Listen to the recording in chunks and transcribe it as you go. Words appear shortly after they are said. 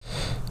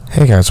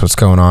Hey guys, what's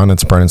going on?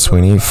 It's Brennan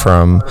Sweeney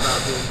from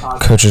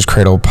Coach's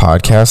Cradle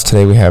Podcast.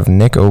 Today we have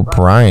Nick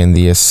O'Brien,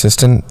 the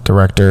Assistant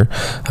Director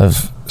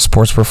of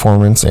Sports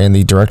Performance and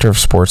the Director of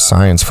Sports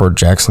Science for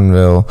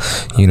Jacksonville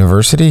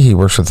University. He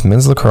works with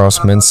men's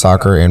lacrosse, men's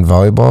soccer, and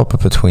volleyball,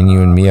 but between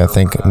you and me, I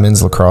think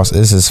men's lacrosse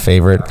is his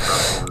favorite.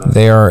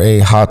 They are a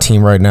hot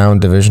team right now in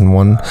Division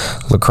I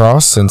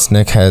lacrosse since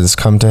Nick has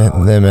come to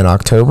them in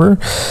October.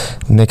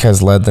 Nick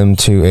has led them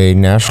to a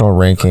national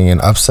ranking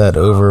and upset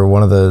over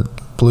one of the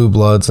Blue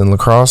Bloods in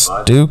lacrosse,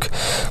 Duke,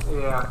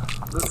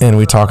 and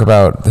we talk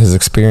about his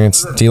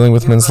experience dealing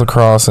with men's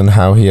lacrosse and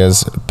how he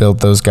has built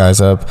those guys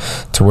up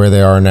to where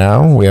they are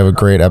now. We have a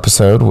great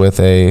episode with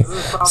a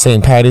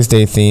St. Paddy's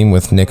Day theme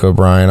with Nick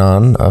O'Brien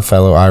on, a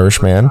fellow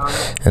Irishman.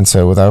 And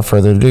so without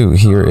further ado,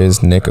 here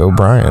is Nick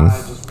O'Brien.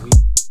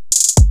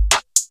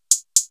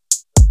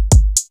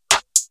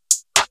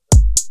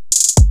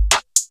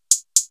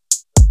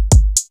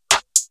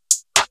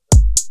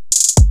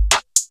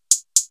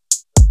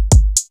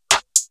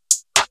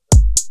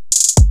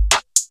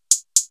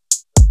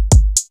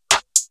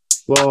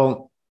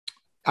 Well,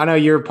 I know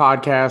your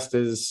podcast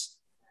is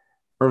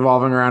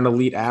revolving around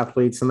elite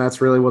athletes, and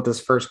that's really what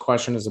this first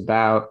question is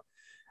about.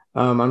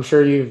 I'm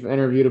sure you've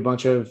interviewed a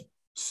bunch of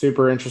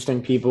super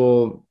interesting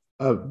people,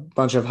 a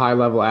bunch of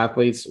high-level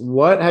athletes.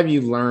 What have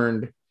you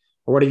learned,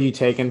 or what have you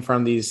taken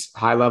from these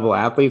high-level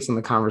athletes and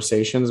the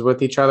conversations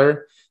with each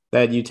other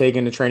that you take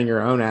into training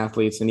your own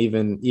athletes and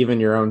even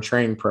your own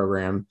training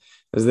program?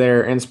 Is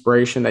there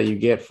inspiration that you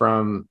get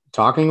from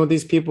talking with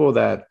these people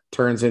that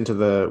turns into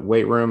the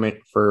weight room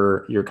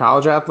for your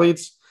college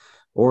athletes,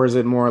 or is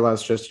it more or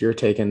less just you're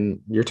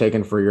taking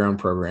for your own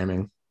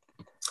programming?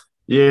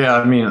 Yeah,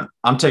 I mean,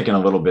 I'm taking a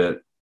little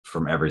bit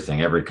from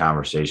everything, every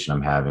conversation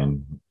I'm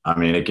having. I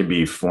mean, it could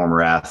be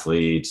former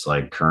athletes,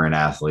 like current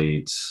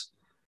athletes,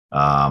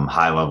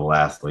 high-level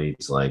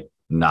athletes, like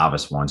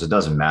novice ones. It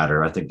doesn't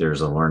matter. I think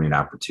there's a learning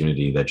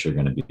opportunity that you're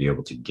going to be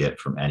able to get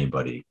from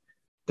anybody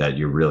that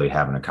you're really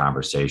having a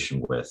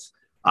conversation with.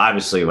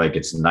 Obviously, like,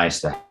 it's nice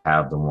to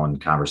have the one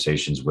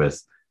conversations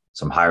with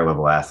some higher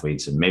level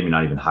athletes, and maybe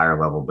not even higher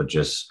level, but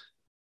just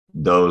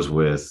those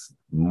with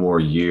more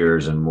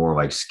years and more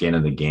like skin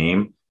in the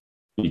game,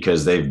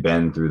 because they've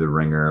been through the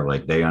ringer.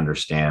 Like, they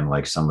understand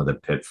like some of the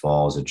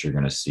pitfalls that you're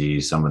going to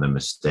see, some of the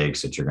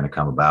mistakes that you're going to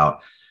come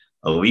about.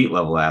 Elite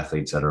level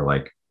athletes that are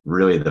like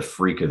really the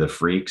freak of the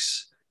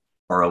freaks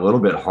are a little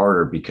bit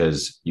harder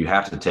because you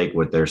have to take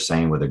what they're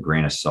saying with a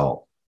grain of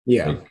salt.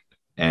 Yeah. Like,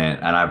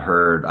 and I've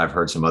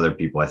heard some other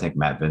people, I think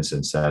Matt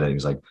Vincent said it. He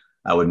was like,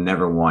 I would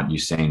never want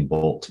Usain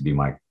Bolt to be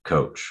my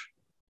coach.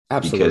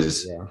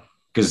 Absolutely.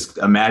 Because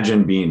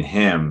imagine being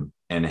him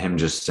and him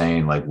just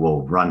saying like,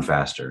 well, run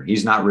faster.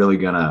 He's not really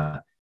going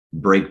to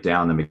break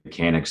down the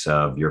mechanics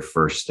of your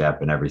first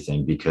step and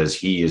everything, because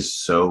he is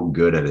so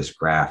good at his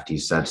craft.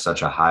 He's at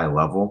such a high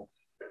level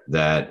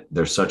that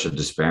there's such a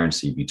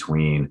disparity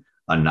between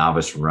a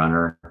novice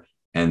runner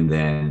and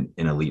then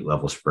an elite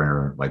level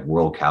sprinter, like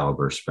world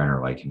caliber sprinter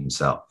like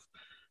himself.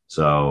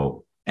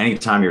 So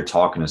anytime you're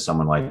talking to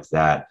someone like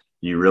that,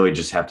 you really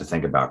just have to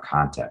think about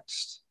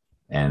context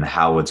and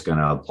how it's going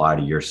to apply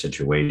to your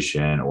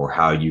situation, or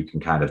how you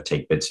can kind of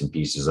take bits and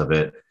pieces of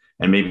it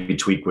and maybe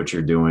tweak what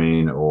you're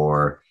doing,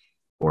 or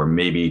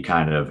maybe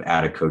kind of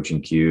add a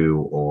coaching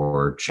cue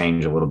or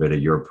change a little bit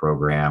of your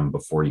program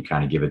before you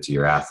kind of give it to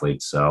your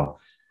athletes. So,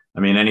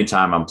 I mean,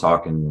 anytime I'm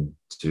talking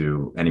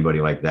to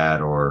anybody like that,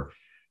 or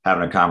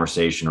having a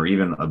conversation, or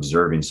even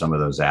observing some of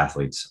those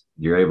athletes,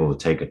 you're able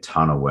to take a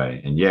ton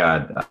away. And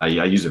yeah, I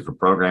use it for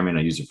programming.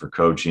 I use it for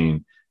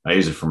coaching. I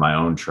use it for my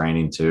own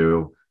training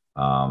too.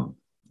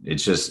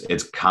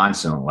 It's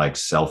constant like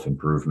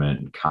self-improvement,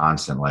 and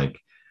constant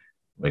like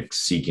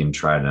seeking,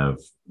 trying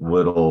to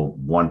little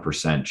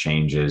 1%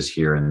 changes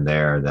here and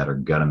there that are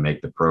going to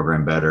make the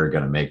program better,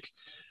 going to make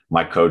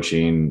my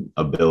coaching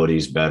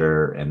abilities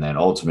better. And then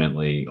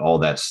ultimately all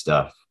that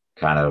stuff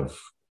kind of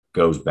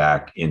goes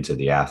back into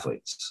the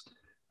athletes.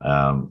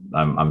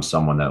 I'm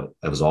someone that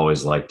has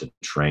always liked to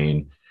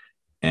train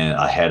and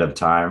ahead of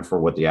time for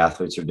what the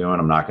athletes are doing.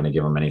 I'm not going to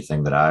give them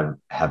anything that I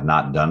have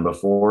not done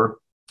before.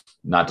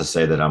 Not to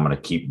say that I'm going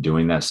to keep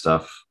doing that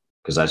stuff,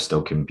 because I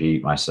still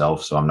compete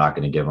myself. So I'm not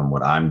going to give them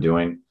what I'm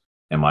doing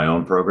in my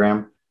own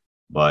program,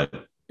 but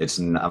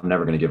I'm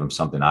never going to give them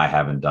something I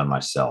haven't done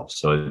myself.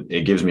 So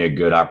it gives me a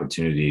good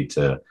opportunity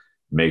to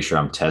make sure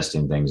I'm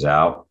testing things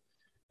out.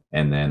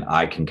 And then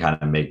I can kind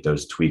of make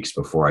those tweaks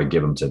before I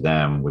give them to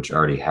them, which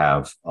already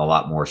have a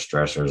lot more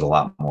stressors, a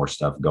lot more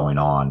stuff going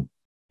on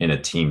in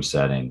a team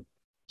setting.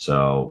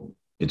 So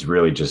it's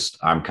really just,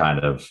 I'm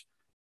kind of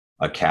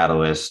a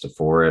catalyst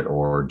for it,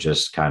 or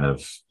just kind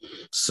of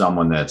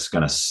someone that's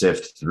going to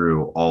sift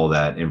through all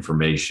that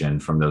information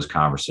from those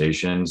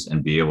conversations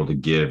and be able to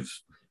give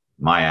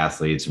my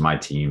athletes and my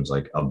teams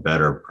like a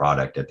better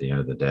product at the end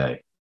of the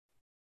day.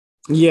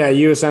 Yeah,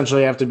 you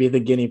essentially have to be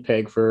the guinea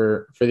pig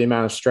for the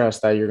amount of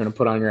stress that you're going to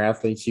put on your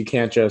athletes. You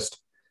can't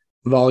just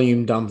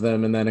volume dump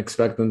them and then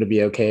expect them to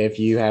be okay if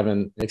you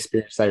haven't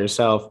experienced that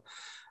yourself.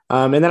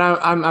 And then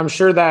I'm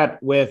sure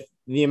that with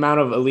the amount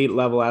of elite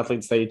level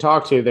athletes that you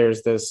talk to,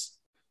 there's this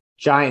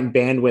giant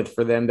bandwidth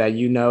for them that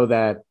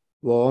that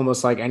well,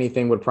 almost like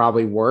anything would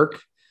probably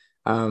work.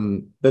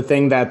 The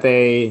thing that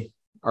they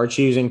are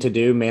choosing to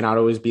do may not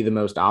always be the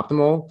most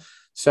optimal.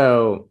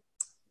 So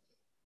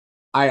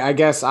I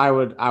guess I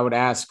would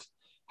ask,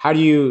 how do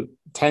you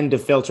tend to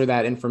filter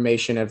that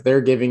information if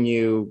they're giving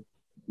you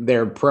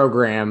their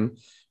program?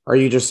 Are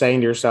you just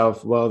saying to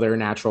yourself, well, they're a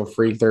natural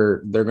freak,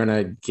 they're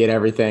gonna get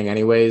everything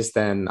anyways,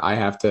 then I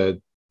have to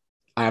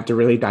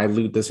really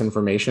dilute this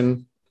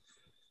information?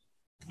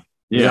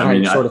 Is Yeah, that I how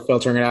mean, you're sort of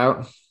filtering it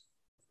out?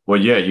 well,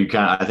 yeah,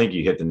 I think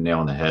you hit the nail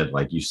on the head.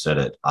 Like you said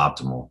it,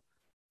 optimal.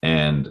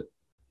 And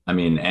I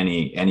mean,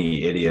 any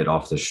idiot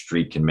off the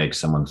street can make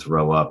someone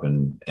throw up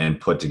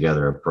and put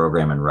together a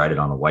program and write it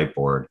on a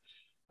whiteboard.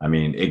 I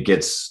mean, it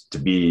gets to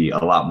be a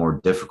lot more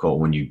difficult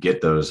when you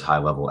get those high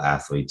level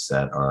athletes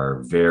that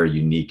are very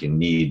unique and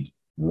need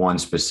one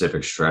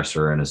specific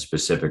stressor in a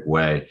specific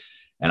way.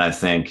 And I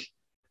think,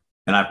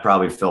 and I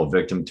probably fell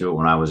victim to it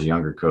when I was a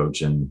younger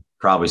coach, and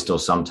probably still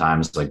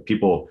sometimes, like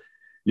people,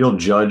 you'll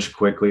judge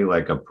quickly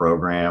like a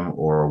program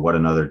or what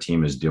another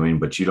team is doing,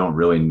 but you don't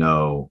really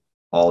know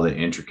all the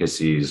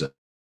intricacies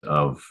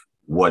of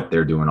what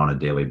they're doing on a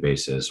daily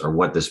basis or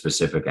what the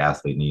specific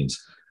athlete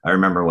needs. I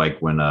remember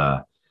like when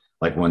that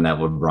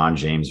LeBron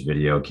James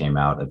video came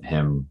out of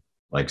him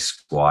like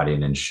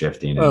squatting and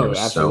shifting, and it Oh, was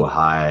so absolutely.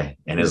 high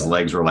and his Yeah.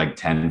 legs were like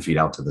 10 feet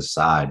out to the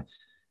side.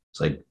 It's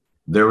like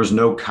there was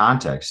no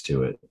context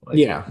to it. Like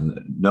Yeah.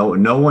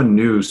 no one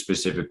knew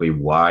specifically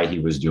why he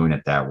was doing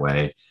it that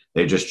way.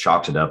 They just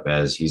chalked it up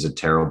as he's a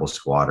terrible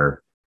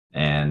squatter,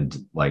 and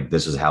like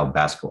this is how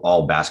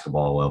all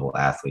basketball level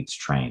athletes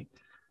train.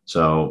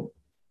 So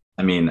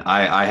I mean,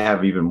 I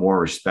have even more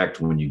respect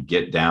when you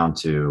get down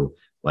to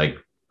like,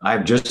 I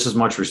have just as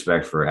much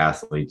respect for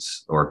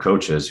athletes or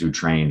coaches who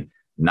train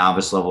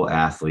novice level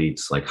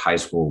athletes, like high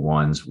school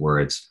ones, where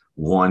it's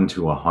 1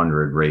 to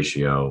 100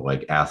 ratio,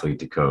 like athlete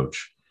to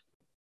coach.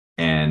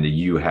 And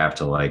you have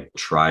to like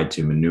try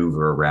to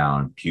maneuver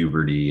around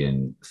puberty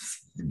and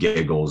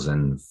giggles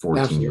and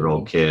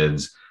 14-year-old Absolutely.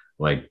 kids,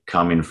 like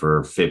coming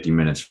for 50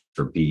 minutes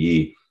for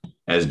PE,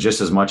 as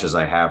just as much as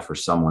I have for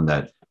someone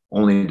that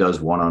only does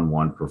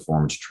one-on-one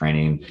performance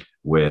training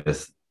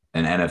with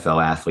an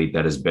NFL athlete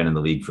that has been in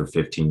the league for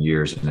 15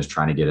 years and is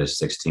trying to get his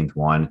 16th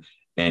one.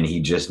 And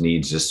he just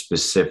needs a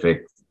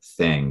specific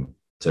thing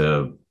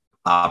to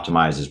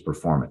optimize his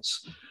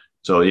performance.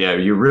 So yeah,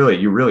 you're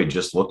really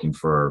just looking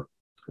for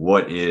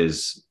what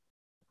is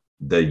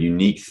the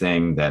unique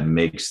thing that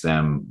makes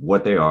them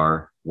what they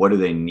are, what do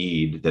they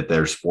need that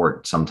their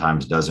sport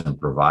sometimes doesn't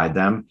provide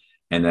them,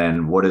 and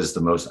then what is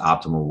the most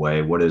optimal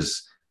way, what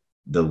is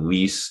the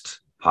least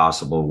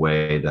possible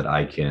way that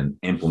I can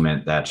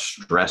implement that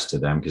stress to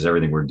them, because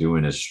everything we're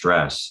doing is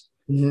stress,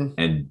 Mhm.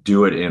 and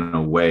do it in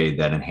a way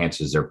that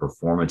enhances their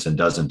performance and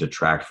doesn't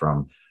detract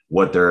from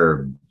what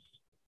their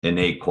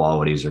innate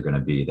qualities are going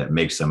to be that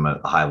makes them a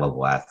high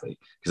level athlete.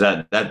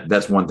 Because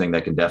that's one thing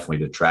that can definitely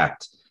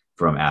detract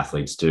from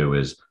athletes too,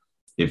 is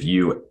if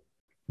you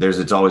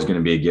it's always going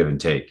to be a give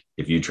and take.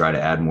 If you try to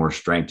add more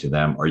strength to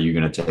them, are you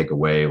going to take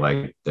away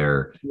like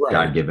their Right.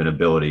 God-given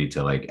ability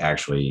to like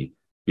actually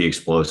be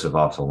explosive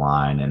off the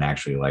line and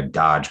actually like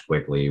dodge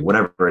quickly,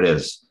 whatever it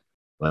is?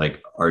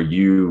 Like, are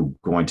you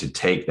going to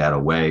take that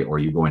away, or are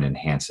you going to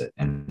enhance it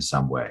in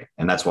some way?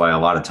 And that's why a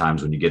lot of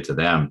times when you get to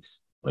them,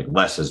 like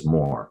less is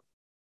more.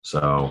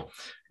 So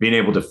being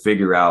able to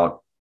figure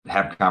out,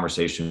 have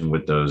conversation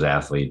with those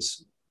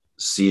athletes,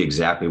 see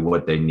exactly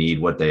what they need,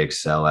 what they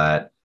excel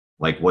at,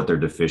 like what their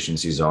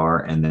deficiencies are,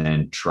 and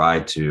then try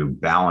to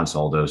balance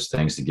all those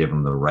things to give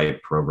them the right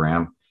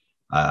program.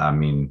 I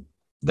mean,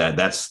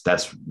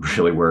 that's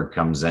really where it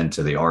comes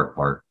into the art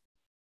part.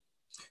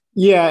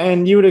 Yeah,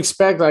 and you would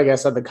expect, I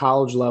guess, at the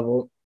college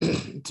level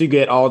to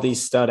get all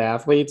these stud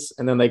athletes,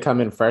 and then they come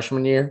in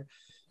freshman year,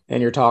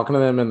 and you're talking to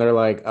them, and they're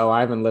like, "Oh, I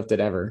haven't lifted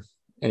ever,"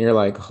 and you're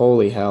like,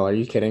 "Holy hell, are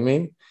you kidding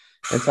me?"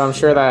 And so I'm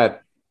sure Yeah.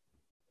 that,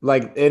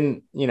 like,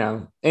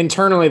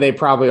 internally they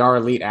probably are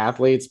elite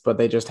athletes, but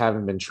they just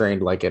haven't been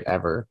trained like it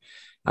ever.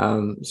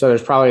 So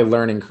there's probably a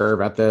learning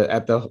curve at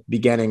the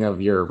beginning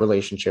of your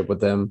relationship with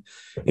them.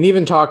 And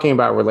even talking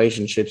about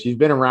relationships, you've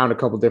been around a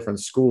couple different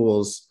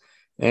schools,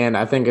 and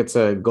I think it's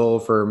a goal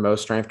for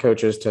most strength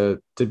coaches to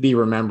be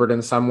remembered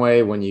in some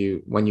way when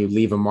you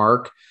leave a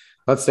mark,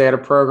 let's say at a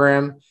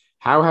program.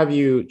 How have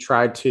you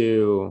tried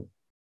to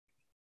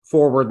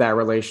forward that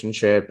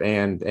relationship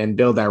and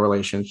build that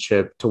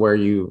relationship to where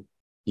you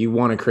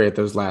want to create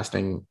those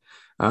lasting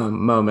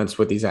moments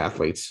with these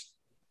athletes?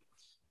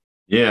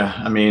 Yeah.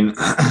 I mean,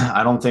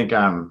 I don't think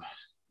I'm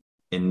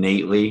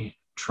innately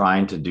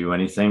trying to do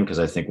anything, because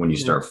I think when you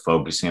Mhm. start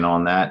focusing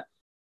on that,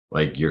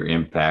 like your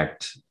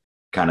impact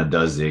kind of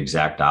does the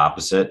exact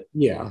opposite.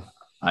 Yeah.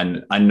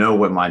 I know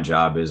what my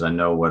job is. I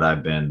know what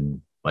I've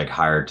been like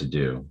hired to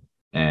do.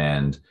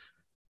 And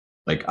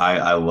like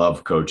I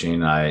love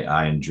coaching.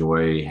 I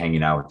enjoy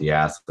hanging out with the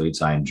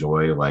athletes. I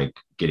enjoy like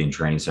getting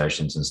training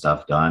sessions and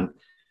stuff done.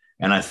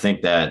 And I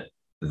think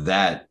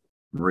that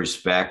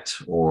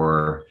respect,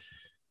 or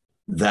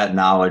that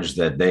knowledge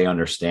that they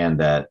understand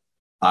that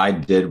I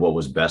did what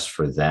was best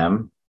for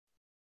them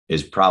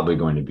is probably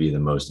going to be the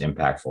most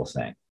impactful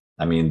thing.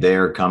 I mean,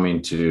 they're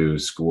coming to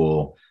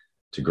school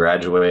to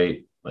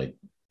graduate, like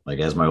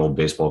as my old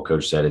baseball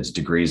coach said, it's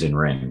degrees and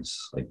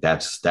rings. Like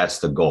that's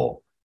the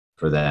goal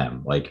for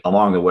them. Like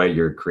along the way,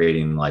 you're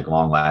creating like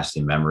long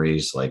lasting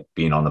memories, like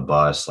being on the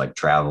bus, like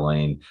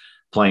traveling,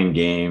 playing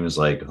games,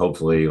 like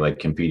hopefully like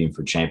competing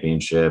for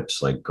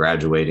championships, like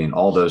graduating,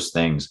 all those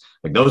things.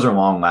 Like those are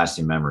long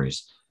lasting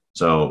memories.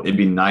 So it'd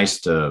be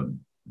nice to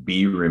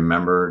be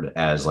remembered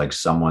as like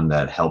someone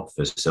that helped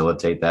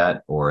facilitate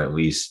that, or at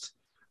least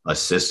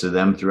assisted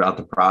them throughout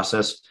the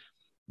process.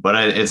 But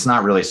it's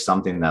not really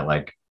something that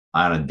like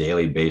on a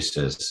daily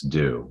basis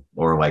do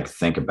or like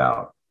think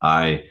about.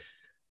 I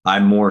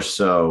more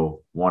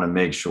so want to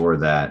make sure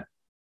that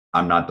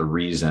I'm not the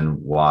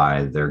reason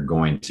why they're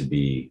going to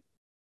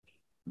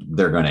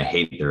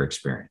hate their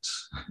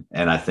experience.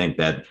 And I think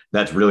that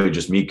that's really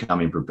just me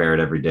coming prepared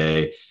every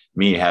day,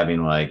 me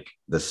having like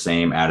the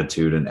same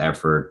attitude and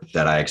effort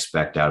that I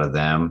expect out of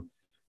them,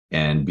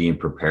 and being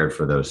prepared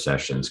for those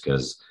sessions.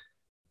 Cause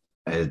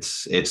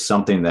it's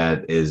something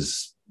that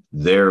is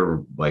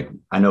their, like,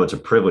 I know it's a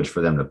privilege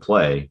for them to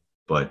play,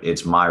 but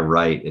it's my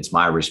right, it's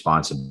my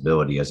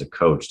responsibility as a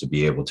coach to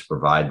be able to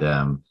provide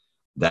them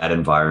that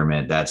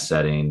environment, that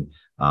setting,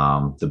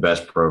 the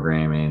best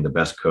programming, the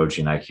best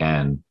coaching I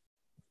can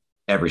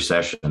every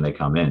session they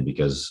come in,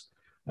 because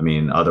I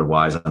mean,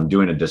 otherwise I'm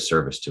doing a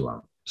disservice to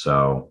them.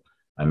 So,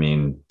 I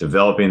mean,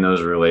 developing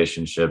those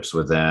relationships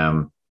with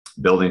them,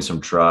 building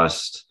some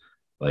trust,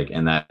 like,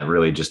 and that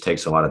really just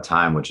takes a lot of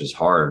time, which is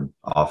hard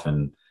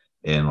often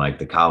in like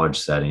the college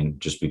setting,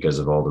 just because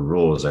of all the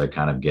rules that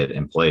kind of get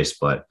in place.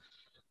 But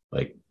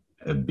like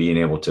being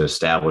able to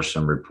establish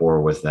some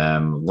rapport with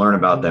them, learn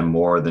about them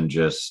more than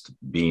just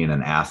being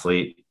an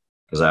athlete.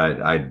 Cause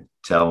I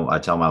tell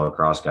my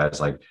lacrosse guys,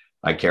 like,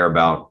 I care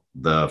about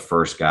the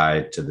first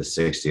guy to the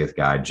 60th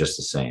guy just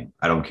the same.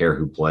 I don't care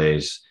who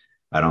plays.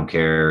 I don't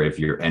care if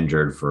you're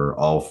injured for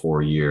all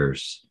 4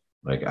 years.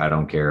 Like, I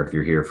don't care if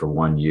you're here for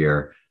 1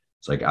 year.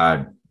 It's like,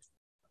 I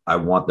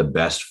want the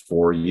best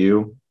for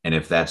you. And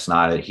if that's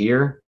not it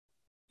here,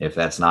 if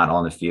that's not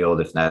on the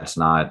field, if that's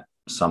not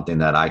something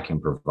that I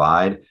can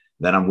provide,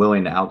 then I'm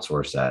willing to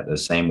outsource that. The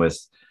same with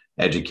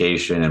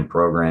education and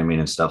programming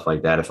and stuff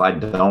like that. If I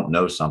don't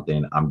know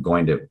something, I'm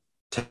going to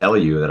tell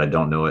you that I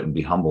don't know it and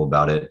be humble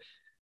about it,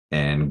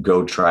 and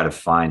go try to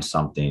find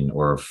something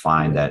or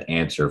find that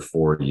answer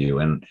for you.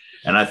 And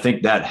I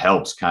think that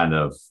helps kind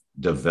of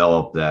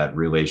develop that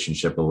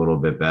relationship a little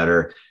bit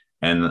better.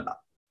 And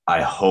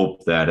I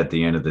hope that at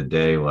the end of the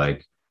day,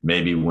 like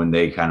maybe when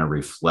they kind of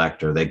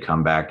reflect, or they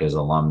come back as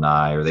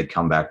alumni, or they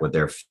come back with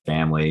their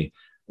family,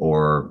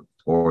 or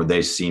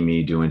they see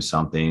me doing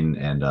something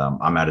and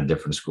I'm at a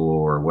different school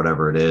or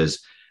whatever it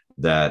is,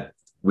 that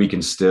we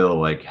can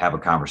still like have a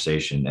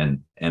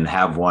conversation and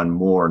have one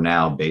more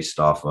now based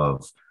off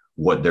of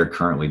what they're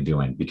currently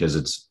doing, because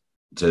it's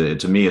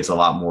to me, it's a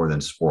lot more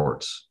than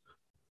sports.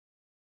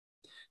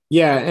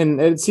 Yeah. And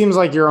it seems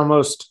like you're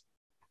almost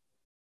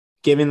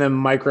giving them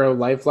micro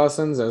life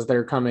lessons as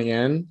they're coming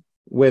in,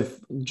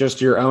 with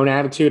just your own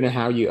attitude and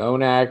how you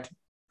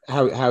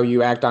how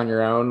you act on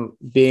your own,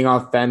 being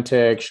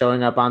authentic,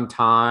 showing up on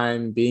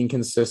time, being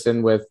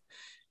consistent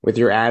with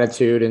your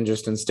attitude, and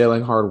just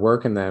instilling hard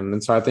work in them.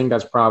 And so I think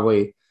that's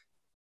probably,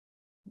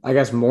 I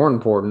guess, more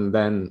important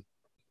than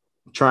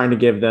trying to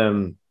give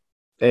them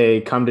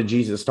a come to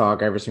Jesus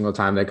talk every single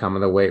time they come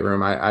in the weight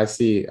room. I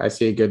see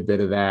a good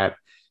bit of that,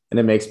 and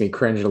it makes me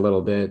cringe a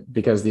little bit,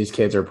 because these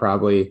kids are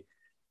probably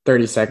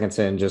 30 seconds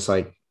in, just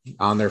like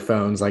on their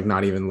phones, like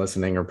not even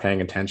listening or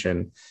paying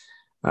attention.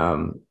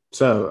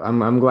 So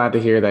I'm glad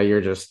to hear that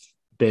you're just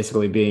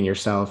basically being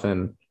yourself,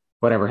 and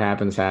whatever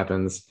happens,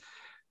 happens.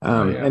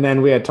 And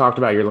then we had talked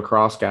about your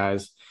lacrosse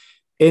guys.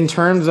 In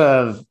terms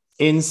of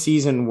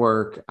in-season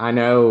work, I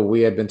know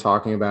we had been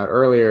talking about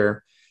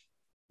earlier,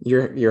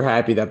 you're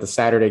happy that the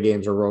Saturday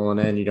games are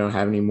rolling in. You don't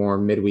have any more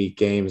midweek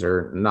games,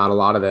 or not a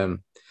lot of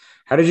them.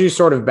 How did you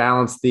sort of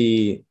balance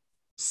the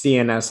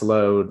CNS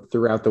load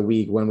throughout the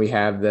week when we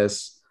have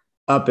this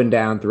up and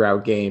down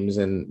throughout games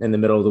and in the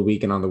middle of the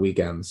week and on the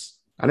weekends?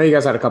 I know you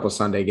guys had a couple of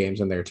Sunday games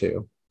in there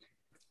too.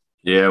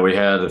 Yeah, we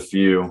had a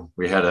few.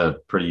 We had a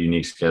pretty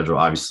unique schedule.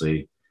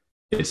 Obviously,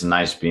 it's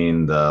nice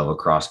being the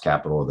lacrosse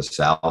capital of the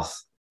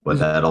South, but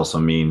that also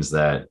means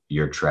that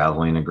you're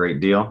traveling a great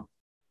deal,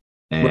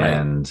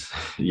 and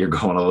you're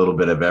going a little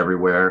bit of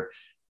everywhere.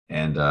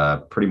 And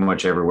pretty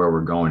much everywhere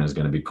we're going is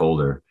going to be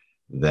colder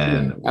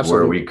than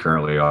where we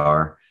currently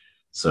are.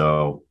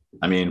 So,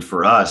 I mean,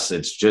 for us,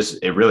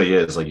 it really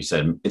is, like you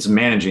said, it's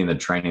managing the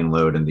training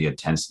load and the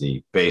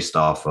intensity based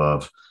off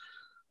of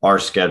our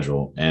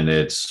schedule. And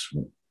it's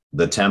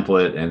the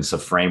template, and it's a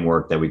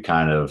framework that we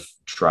kind of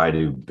try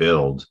to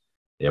build.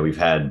 Yeah, we've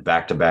had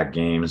back-to-back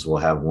games. We'll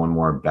have one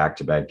more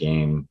back-to-back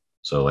game.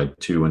 So like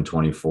 2 in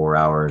 24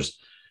 hours.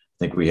 I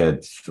think we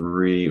had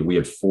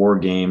 4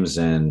 games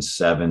in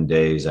 7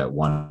 days at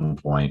one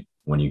point.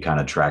 when you kind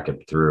of track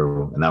it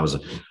through. And that was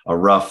a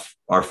rough,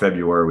 our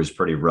February was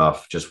pretty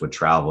rough just with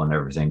travel and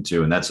everything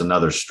too. And that's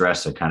another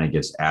stress that kind of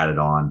gets added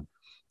on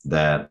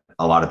that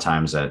a lot of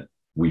times that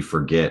we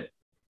forget.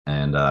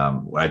 And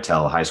I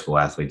tell high school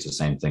athletes the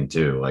same thing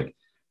too. Like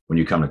when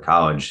you come to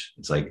college,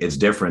 it's like, it's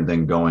different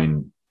than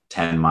going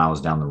 10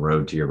 miles down the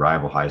road to your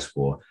rival high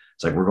school.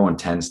 It's like, we're going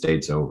 10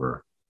 states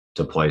over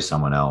to play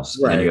someone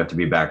else. Right. And you have to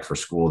be back for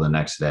school the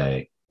next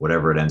day,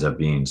 whatever it ends up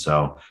being.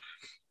 So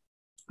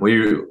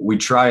we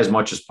try as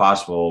much as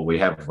possible. We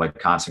have like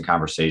constant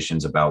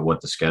conversations about what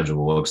the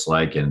schedule looks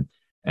like. And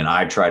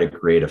I try to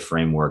create a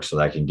framework so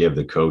that I can give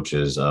the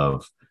coaches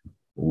of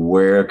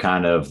where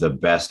kind of the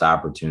best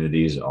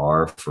opportunities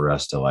are for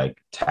us to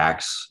like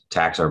tax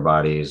our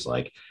bodies,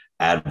 like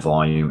add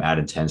volume, add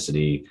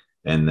intensity.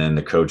 And then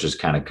the coaches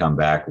kind of come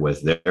back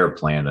with their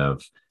plan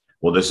of,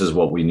 well, this is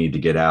what we need to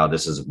get out.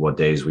 This is what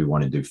days we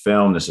want to do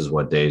film. This is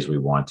what days we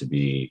want to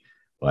be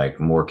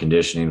like more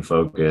conditioning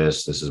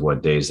focused. This is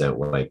what days that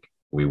like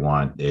we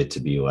want it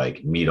to be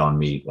like meat on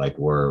meat, like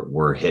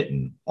we're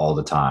hitting all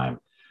the time.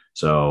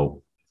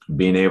 So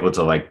being able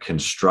to like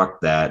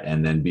construct that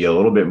and then be a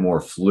little bit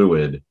more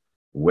fluid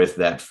with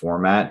that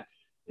format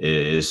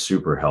is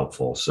super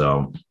helpful.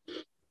 So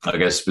I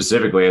guess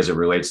specifically as it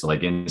relates to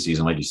like in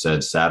season, like you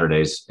said,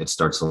 Saturdays, it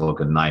starts to look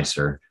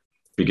nicer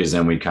because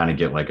then we kind of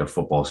get like a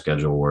football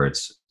schedule where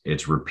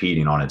it's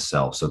repeating on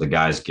itself. So the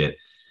guys get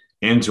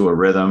into a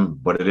rhythm,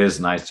 but it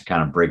is nice to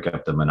kind of break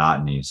up the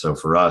monotony. So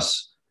for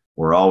us,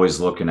 we're always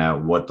looking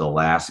at what the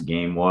last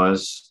game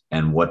was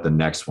and what the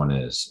next one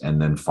is, and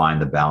then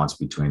find the balance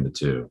between the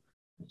two.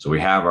 So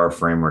we have our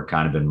framework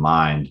kind of in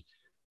mind,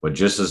 but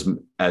just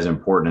as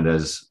important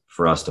as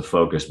for us to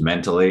focus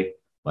mentally,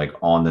 like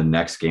on the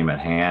next game at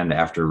hand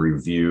after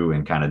review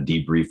and kind of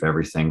debrief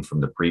everything from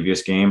the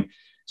previous game.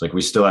 It's like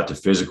we still have to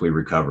physically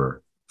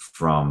recover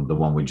from the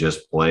one we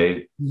just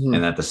played,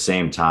 and at the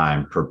same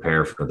time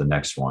prepare for the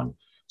next one.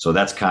 So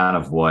that's kind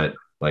of what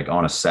like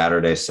on a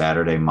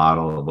Saturday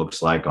model it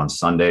looks like. On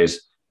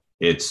Sundays,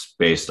 it's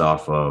based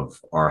off of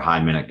our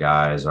high minute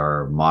guys,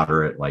 our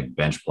moderate like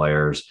bench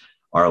players,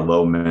 our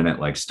low minute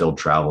like still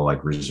travel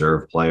like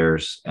reserve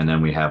players, and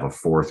then we have a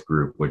fourth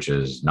group which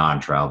is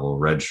non-travel,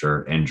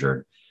 redshirt,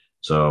 injured.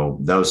 So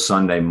those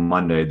Sunday,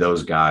 Monday,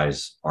 those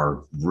guys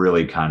are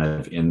really kind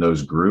of in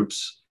those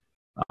groups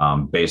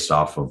based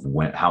off of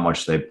how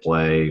much they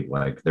play,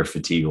 like their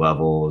fatigue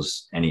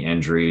levels, any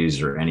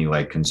injuries or any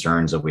like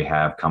concerns that we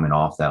have coming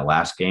off that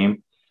last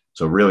game.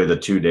 So really the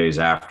 2 days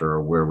after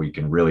are where we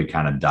can really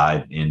kind of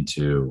dive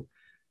into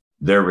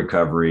their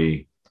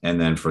recovery.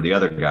 And then for the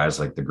other guys,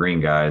 like the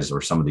green guys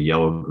or some of the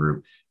yellow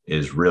group,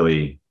 is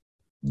really,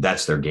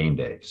 that's their game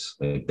days.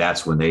 Like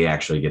that's when they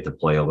actually get to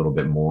play a little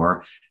bit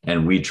more.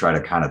 And we try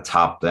to kind of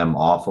top them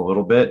off a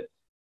little bit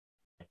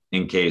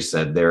in case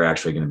that they're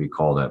actually going to be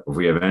called up. If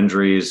we have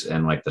injuries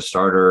and like the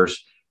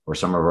starters or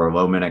some of our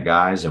low minute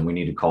guys and we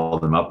need to call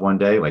them up one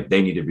day, like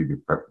they need to be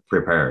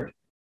prepared.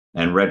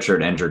 And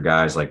redshirt injured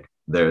guys, like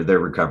their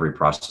recovery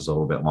process is a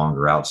little bit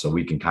longer out. So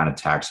we can kind of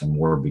tax them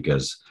more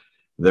because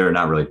they're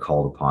not really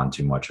called upon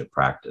too much at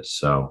practice.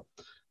 So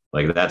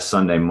like that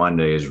Sunday,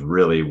 Monday is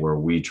really where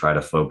we try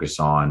to focus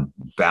on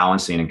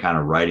balancing and kind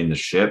of righting the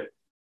ship.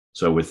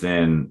 So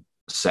within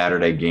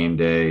Saturday game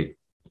day,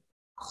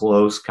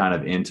 close kind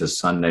of into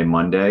Sunday,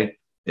 Monday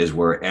is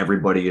where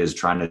everybody is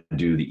trying to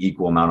do the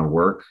equal amount of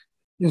work,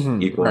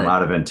 equal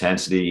amount of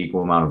intensity,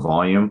 equal amount of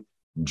volume.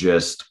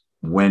 Just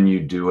when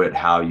you do it,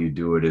 how you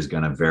do it is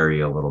going to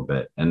vary a little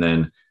bit. And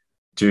then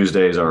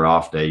Tuesdays are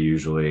off day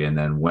usually. And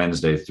then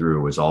Wednesday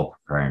through is all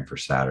preparing for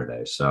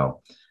Saturday.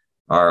 So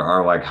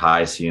our like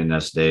high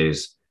CNS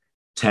days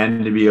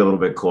tend to be a little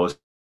bit closer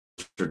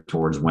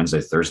towards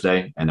Wednesday,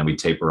 Thursday, and then we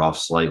taper off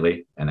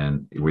slightly. And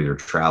then we're either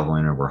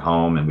traveling or we're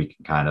home and we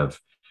can kind of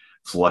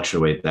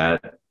fluctuate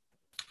that.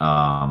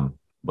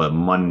 But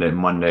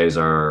Mondays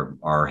are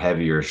our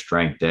heavier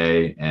strength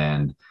day,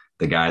 and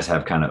the guys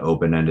have kind of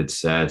open-ended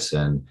sets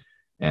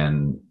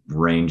and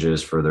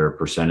ranges for their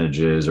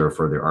percentages or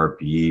for their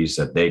RPEs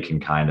that they can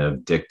kind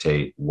of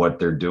dictate what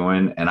they're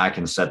doing. And I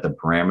can set the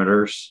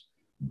parameters,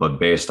 but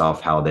based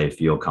off how they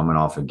feel coming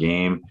off a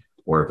game,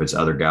 or if it's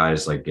other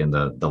guys like in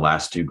the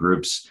last two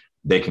groups,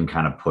 they can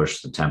kind of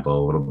push the tempo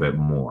a little bit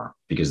more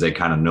because they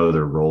kind of know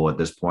their role at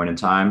this point in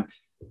time.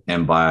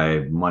 And by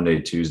Monday,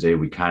 Tuesday,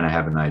 we kind of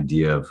have an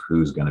idea of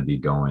who's going to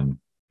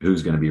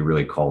be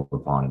really called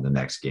upon in the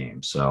next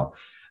game. So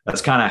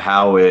that's kind of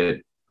how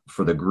it,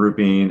 for the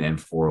grouping and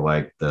for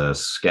like the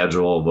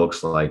schedule,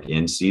 looks like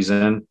in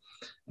season.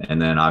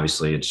 And then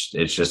obviously it's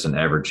just an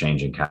ever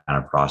changing kind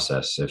of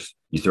process. If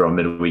you throw a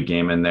midweek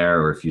game in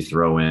there, or if you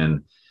throw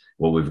in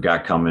what we've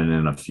got coming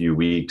in a few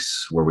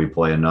weeks where we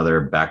play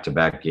another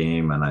back-to-back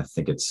game. And I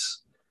think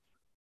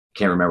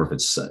can't remember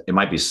if it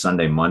might be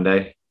Sunday,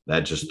 Monday.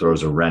 That just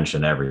throws a wrench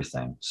in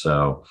everything.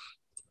 So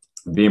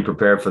being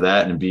prepared for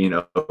that and being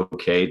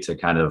okay to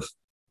kind of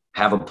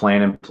have a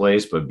plan in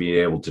place, but be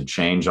able to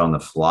change on the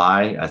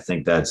fly, I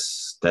think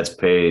that's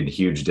paid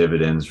huge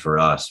dividends for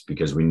us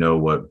because we know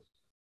what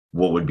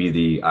what would be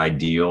the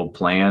ideal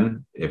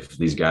plan if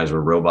these guys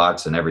were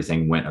robots and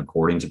everything went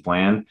according to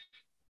plan,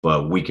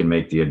 but we can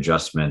make the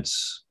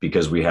adjustments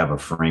because we have a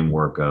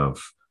framework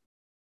of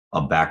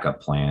a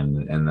backup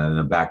plan and then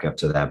a backup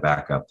to that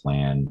backup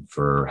plan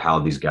for how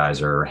these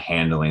guys are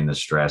handling the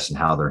stress and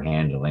how they're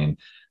handling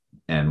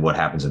and what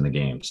happens in the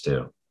games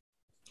too.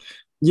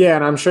 Yeah,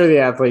 and I'm sure the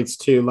athletes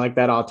too like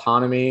that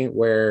autonomy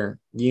where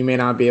you may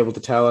not be able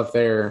to tell if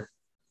they're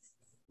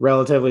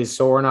relatively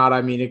sore or not.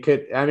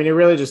 It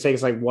really just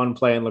takes like one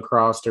play in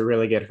lacrosse to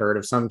really get hurt.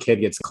 If some kid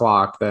gets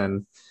clocked,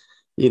 then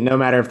no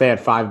matter if they had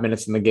 5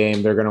 minutes in the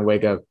game, they're going to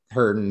wake up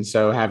hurting.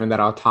 So having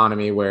that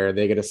autonomy where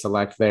they get to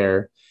select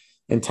their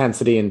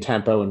intensity and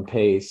tempo and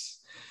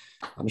pace,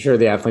 I'm sure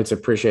the athletes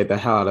appreciate the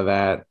hell out of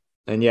that.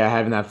 And yeah,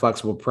 having that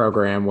flexible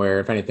program where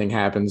if anything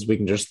happens, we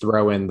can just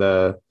throw in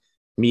the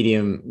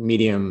medium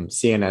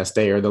CNS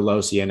day or the low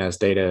CNS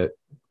day to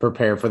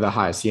prepare for the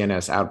high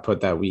CNS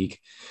output that week.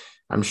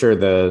 I'm sure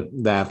the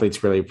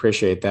athletes really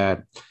appreciate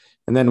that.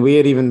 And then we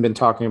had even been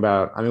talking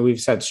about, we've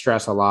said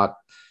stress a lot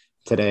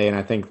today, and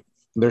I think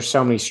there's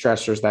so many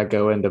stressors that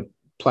go into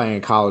playing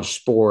a college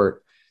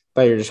sport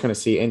that you're just going to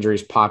see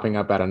injuries popping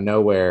up out of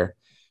nowhere.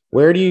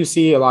 Where do you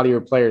see a lot of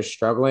your players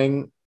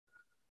struggling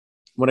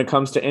when it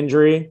comes to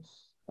injury?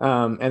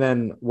 And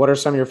then what are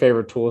some of your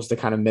favorite tools to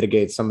kind of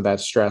mitigate some of that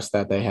stress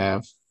that they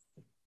have?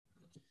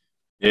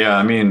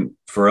 Yeah,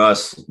 for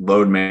us,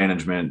 load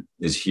management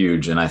is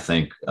huge. And I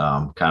think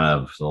kind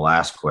of the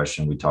last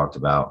question we talked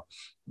about,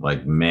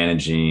 like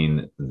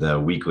managing the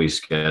weekly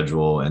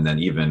schedule, and then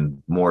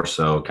even more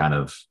so kind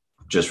of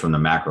just from the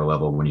macro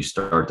level, when you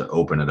start to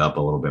open it up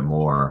a little bit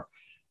more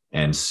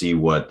and see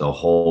what the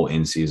whole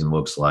in season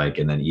looks like,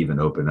 and then even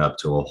open up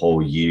to a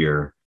whole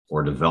year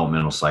or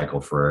developmental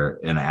cycle for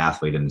an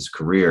athlete in his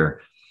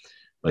career,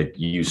 like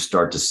you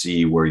start to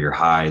see where your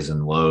highs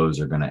and lows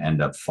are going to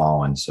end up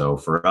falling. So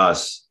for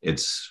us,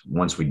 it's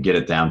once we get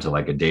it down to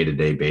like a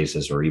day-to-day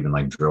basis or even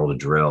like drill to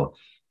drill,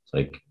 it's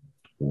like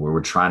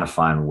we're trying to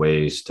find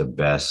ways to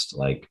best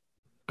like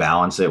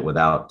balance it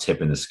without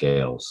tipping the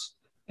scales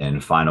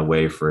and find a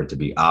way for it to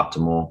be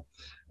optimal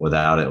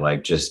without it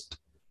like just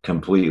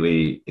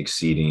completely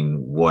exceeding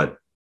what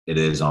it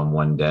is on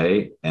one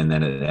day. And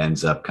then it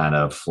ends up kind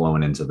of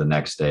flowing into the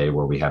next day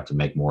where we have to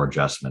make more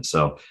adjustments.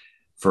 So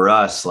for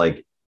us,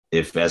 like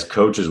if as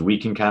coaches, we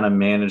can kind of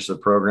manage the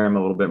program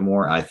a little bit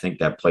more, I think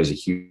that plays a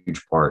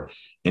huge part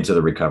into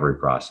the recovery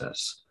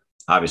process.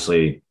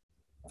 Obviously,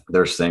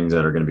 there's things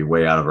that are going to be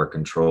way out of our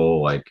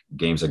control, like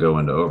games that go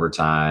into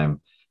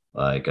overtime,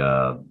 like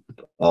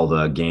all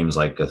the games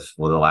like the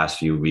last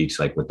few weeks,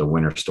 like with the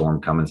winter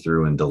storm coming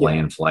through and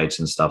delaying flights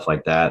and stuff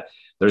like that.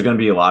 There's going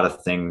to be a lot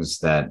of things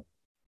that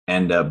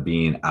end up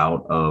being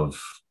out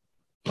of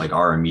like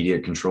our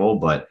immediate control,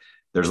 but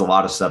there's a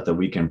lot of stuff that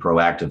we can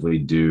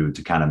proactively do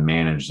to kind of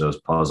manage those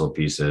puzzle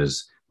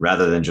pieces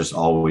rather than just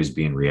always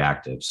being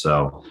reactive.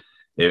 So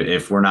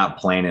if we're not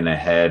planning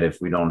ahead, if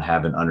we don't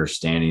have an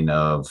understanding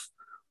of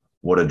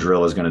what a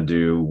drill is going to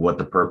do, what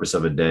the purpose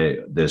of a day,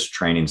 this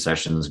training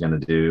session is going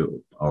to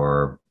do,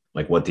 or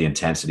like what the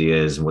intensity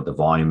is and what the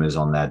volume is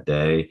on that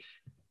day,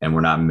 and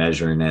we're not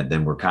measuring it,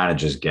 then we're kind of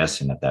just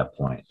guessing at that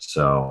point.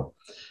 So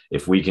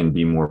if we can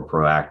be more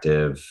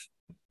proactive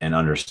and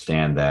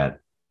understand that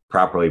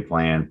properly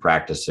planned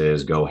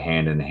practices go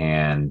hand in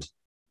hand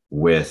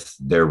with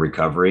their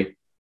recovery,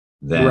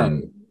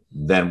 then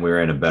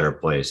we're in a better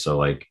place. So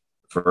like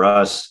for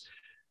us,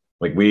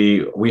 like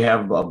we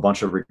have a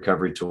bunch of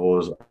recovery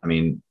tools.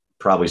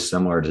 Probably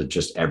similar to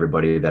just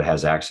everybody that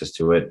has access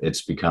to it.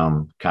 It's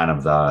become kind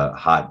of the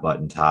hot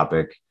button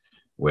topic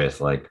with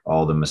like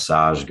all the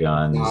massage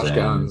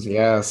guns.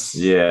 Yes.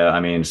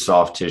 Yeah.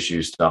 Soft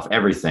tissue stuff,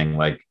 everything.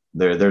 Like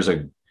there's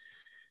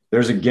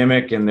a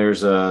gimmick and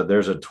there's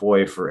a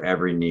toy for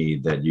every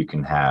need that you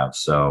can have.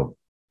 So,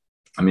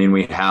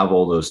 we have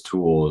all those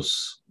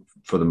tools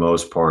for the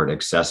most part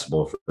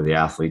accessible for the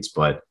athletes,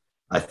 but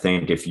I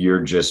think if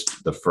you're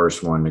just the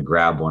first one to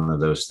grab one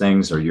of those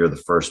things, or you're the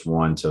first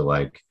one to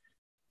like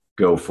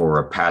go for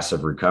a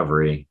passive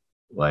recovery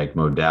like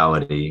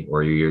modality,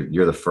 or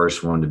you're the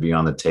first one to be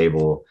on the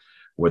table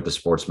with the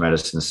sports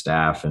medicine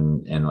staff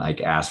and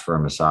like ask for a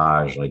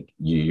massage, like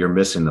you're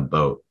missing the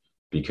boat,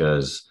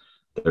 because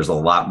there's a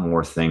lot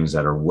more things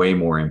that are way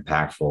more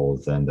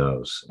impactful than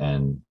those.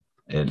 And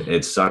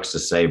it sucks to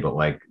say, but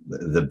like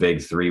the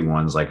big three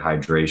ones, like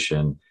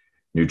hydration,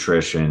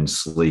 nutrition,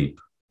 sleep,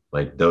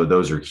 like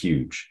those are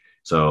huge.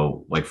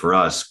 So like for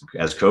us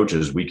as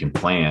coaches, we can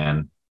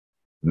plan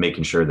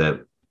making sure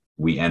that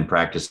we end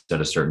practice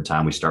at a certain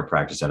time, we start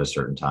practice at a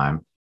certain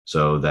time,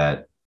 so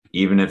that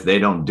even if they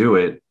don't do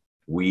it,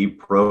 we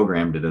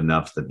programmed it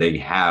enough that they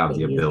have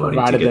the ability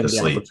to get the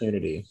sleep.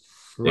 Opportunity.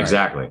 Right.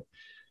 Exactly.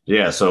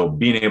 Yeah. So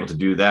being able to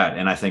do that.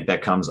 And I think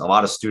that comes a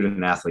lot of student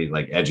and athlete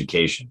like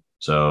education.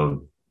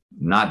 So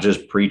not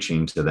just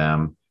preaching to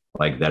them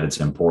like that it's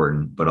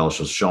important, but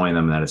also showing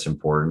them that it's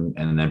important,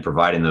 and then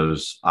providing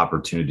those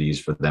opportunities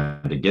for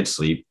them to get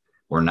sleep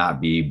or not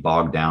be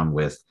bogged down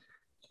with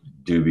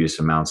dubious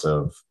amounts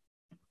of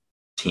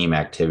team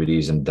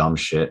activities and dumb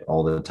shit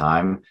all the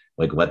time.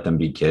 Like, let them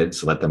be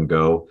kids, let them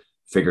go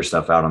figure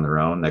stuff out on their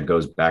own. That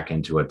goes back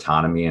into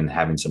autonomy and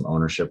having some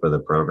ownership of the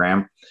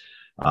program.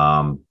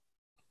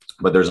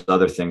 But there's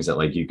other things that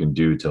like you can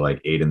do to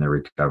like aid in their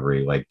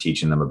recovery, like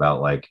teaching them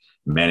about like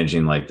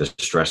managing like the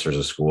stressors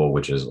of school,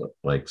 which is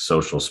like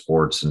social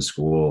sports in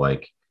school.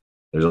 Like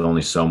there's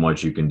only so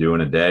much you can do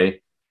in a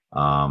day.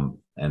 And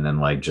then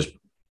like just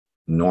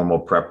normal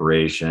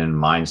preparation,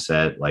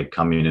 mindset, like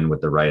coming in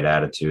with the right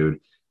attitude.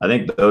 I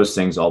think those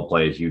things all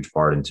play a huge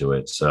part into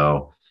it.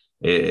 So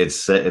it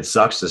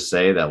sucks to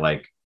say that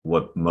like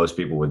what most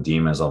people would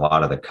deem as a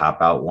lot of the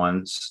cop out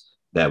ones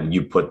that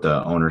you put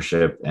the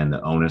ownership and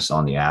the onus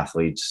on the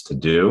athletes to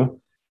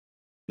do,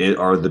 it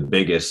are the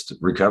biggest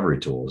recovery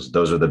tools.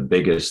 Those are the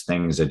biggest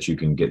things that you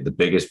can get the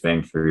biggest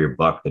bang for your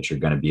buck that you're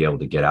going to be able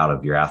to get out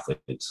of your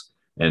athletes.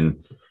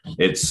 And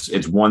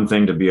it's one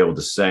thing to be able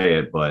to say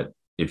it, but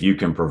if you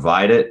can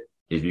provide it,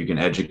 if you can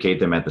educate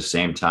them at the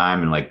same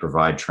time and like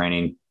provide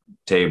training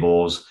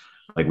tables,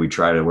 like we're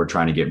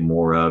trying to get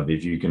more of,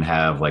 if you can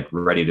have like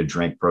ready to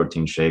drink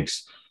protein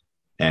shakes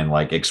and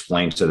like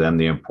explain to them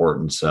the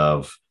importance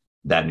of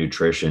that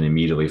nutrition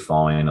immediately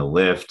following a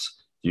lift,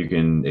 you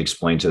can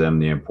explain to them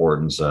the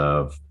importance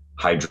of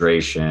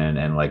hydration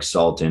and like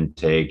salt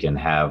intake and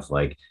have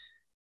like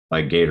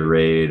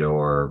Gatorade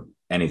or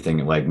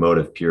anything like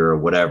Motive Pure or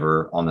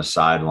whatever on the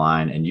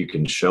sideline. And you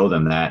can show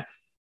them that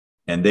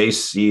and they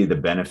see the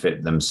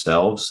benefit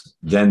themselves,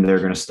 then they're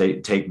going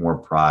to take more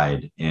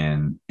pride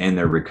in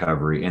their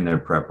recovery, in their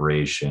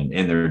preparation,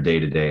 in their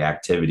day-to-day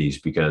activities.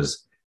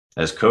 Because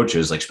as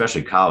coaches, like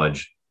especially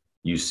college,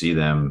 you see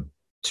them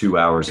 2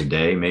 hours a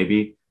day,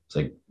 maybe. It's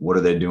like, what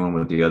are they doing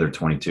with the other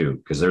 22?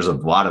 Because there's a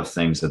lot of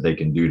things that they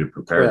can do to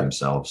prepare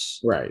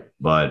themselves. Right.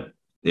 But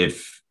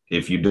if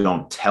you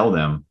don't tell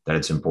them that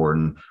it's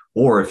important,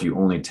 or if you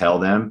only tell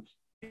them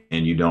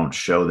and you don't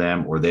show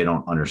them, or they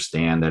don't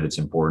understand that it's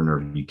important,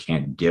 or you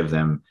can't give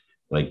them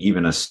like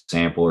even a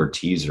sample or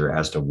teaser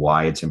as to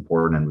why it's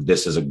important. And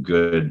this is a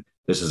good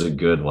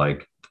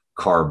like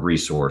carb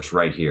resource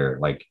right here.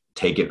 Like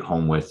take it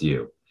home with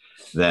you.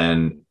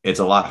 Then it's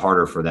a lot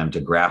harder for them to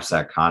grasp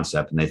that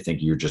concept and they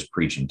think you're just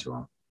preaching to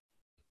them.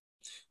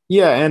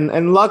 Yeah.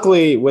 And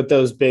luckily with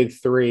those big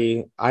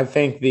three, I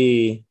think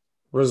the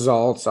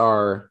results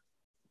are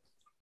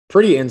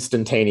pretty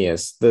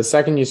instantaneous. The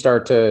second you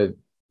start to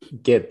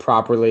get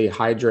properly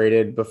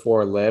hydrated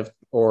before a lift,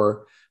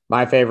 or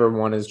my favorite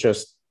one is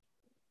just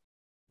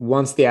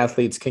once the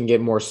athletes can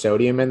get more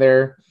sodium in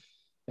their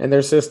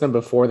system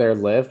before their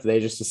lift,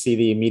 they just see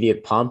the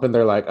immediate pump and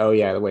they're like, oh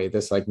yeah, wait,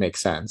 this like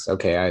makes sense.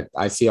 Okay.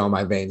 I see all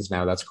my veins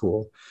now. That's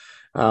cool.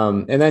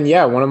 And then,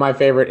 yeah, one of my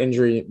favorite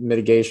injury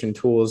mitigation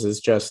tools is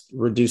just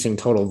reducing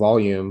total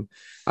volume.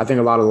 I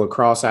think a lot of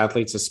lacrosse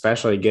athletes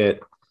especially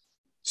get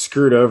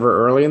screwed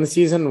over early in the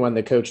season when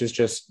the coaches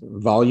just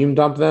volume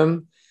dump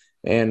them.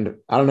 And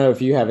I don't know if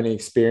you have any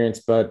experience,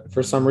 but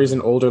for some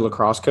reason, older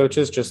lacrosse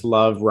coaches just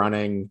love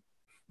running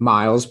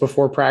miles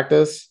before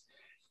practice.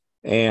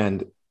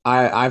 And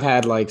I've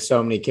had like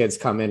so many kids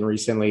come in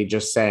recently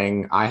just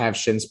saying, I have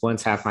shin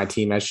splints. Half my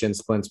team has shin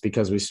splints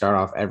because we start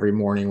off every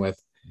morning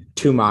with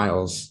 2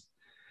 miles.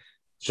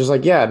 It's just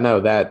like, yeah,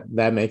 no, that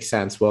makes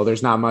sense. Well,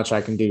 there's not much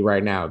I can do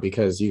right now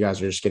because you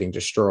guys are just getting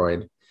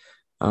destroyed.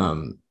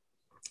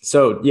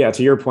 So yeah,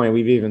 to your point,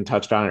 we've even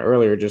touched on it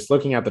earlier, just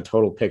looking at the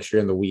total picture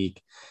in the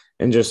week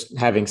and just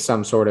having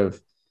some sort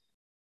of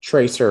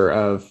tracer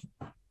of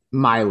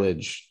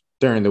mileage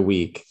during the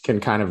week can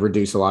kind of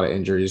reduce a lot of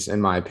injuries,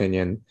 in my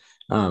opinion,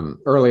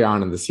 early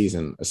on in the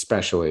season,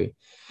 especially.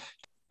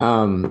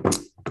 And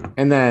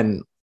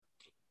then,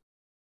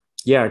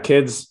 yeah,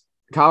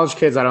 college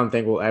kids, I don't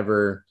think will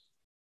ever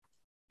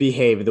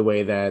behave the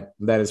way that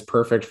is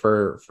perfect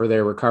for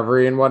their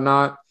recovery and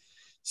whatnot.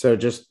 So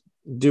just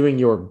doing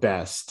your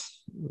best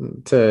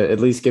to at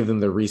least give them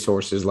the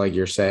resources, like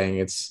you're saying,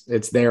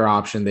 it's their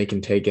option. They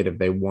can take it if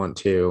they want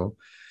to,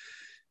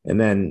 and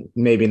then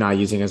maybe not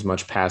using as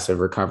much passive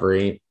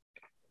recovery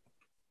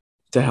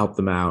to help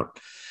them out.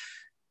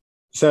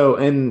 So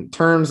in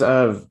terms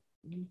of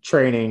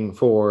training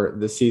for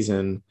the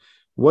season,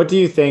 what do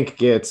you think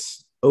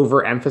gets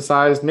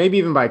overemphasized? Maybe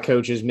even by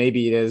coaches,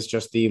 maybe it is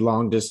just the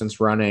long distance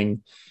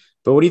running,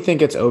 but what do you think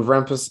gets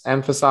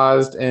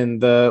overemphasized in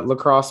the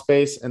lacrosse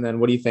space? And then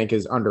what do you think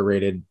is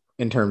underrated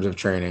in terms of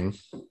training?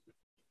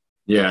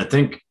 Yeah, I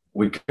think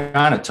we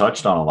kind of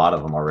touched on a lot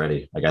of them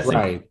already. Like I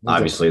think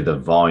obviously the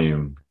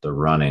volume, the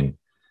running,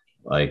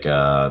 like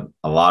a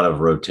lot of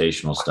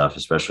rotational stuff,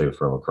 especially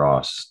for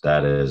lacrosse.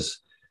 That is,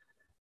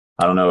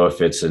 I don't know if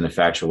it's an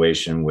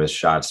infatuation with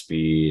shot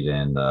speed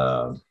and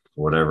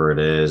whatever it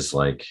is.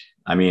 Like,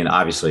 I mean,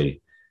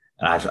 obviously,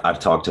 I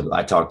talked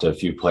to a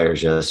few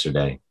players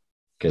yesterday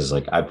because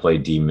like I play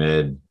D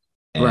mid.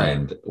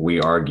 And we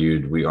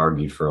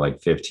argued for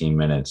like 15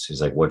 minutes. He's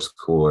like, what's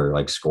cooler,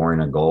 like scoring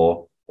a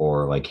goal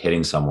or like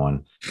hitting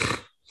someone?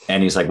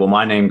 And he's like, well,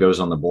 my name goes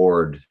on the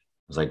board. I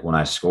was like, when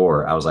I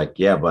score, I was like,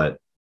 yeah, but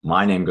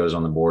my name goes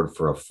on the board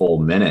for a full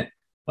minute,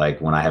 like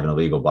when I have an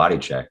illegal body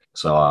check.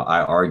 So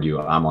I argue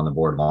I'm on the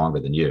board longer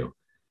than you.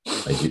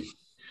 Like,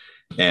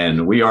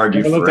 and we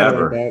argued Never looked at it like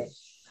forever. that.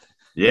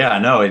 Yeah,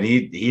 no, and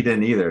he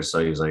didn't either. So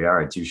he was like, all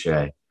right, touche.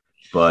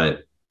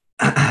 But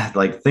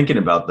like thinking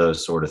about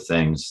those sort of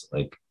things,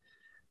 like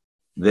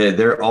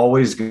they're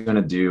always going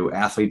to do,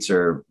 athletes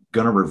are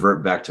going to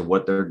revert back to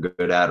what they're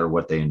good at or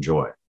what they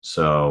enjoy.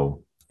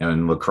 So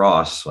in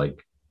lacrosse,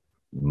 like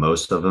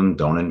most of them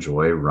don't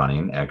enjoy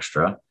running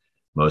extra.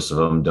 Most of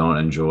them don't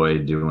enjoy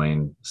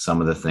doing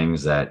some of the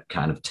things that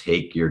kind of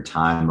take your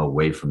time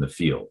away from the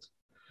field.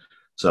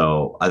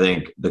 So I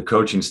think the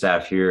coaching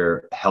staff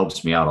here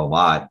helps me out a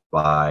lot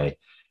by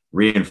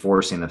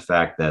reinforcing the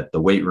fact that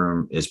the weight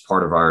room is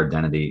part of our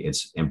identity.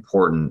 It's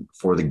important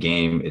for the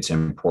game. It's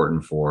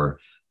important for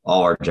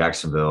all our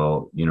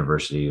Jacksonville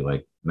University,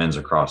 like men's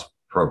lacrosse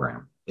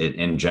program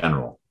in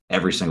general.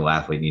 Every single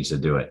athlete needs to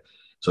do it.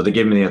 So they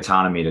give me the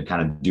autonomy to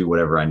kind of do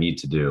whatever I need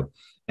to do.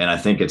 And I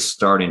think it's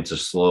starting to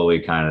slowly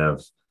kind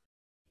of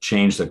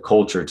change the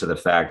culture to the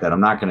fact that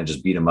I'm not going to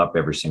just beat them up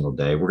every single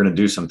day. We're going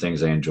to do some things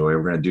they enjoy.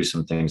 We're going to do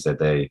some things that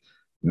they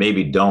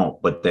maybe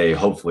don't, but they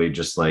hopefully,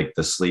 just like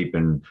the sleep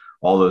and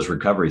all those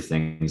recovery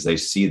things, they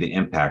see the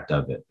impact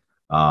of it.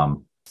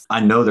 I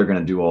know they're going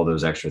to do all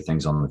those extra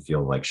things on the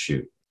field, like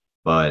shoot,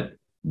 but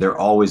they're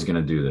always going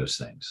to do those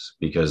things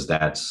because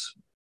that's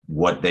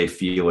what they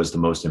feel is the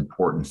most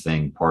important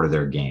thing, part of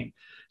their game.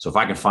 So if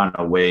I can find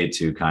a way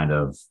to kind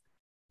of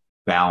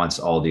balance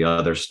all the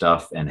other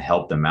stuff and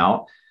help them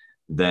out,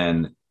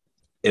 then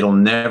it'll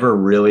never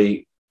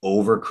really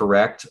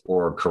overcorrect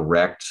or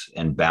correct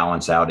and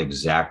balance out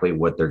exactly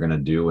what they're going to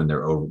do and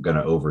they're going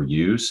to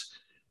overuse.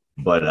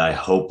 But I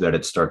hope that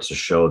it starts to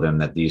show them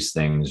that these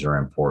things are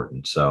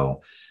important.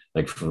 So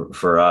like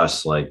for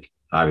us, like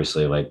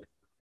obviously, like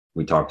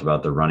we talked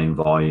about the running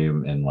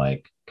volume and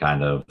like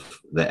kind of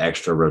the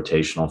extra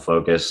rotational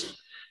focus.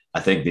 I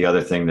think the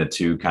other thing that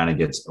too kind of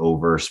gets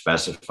over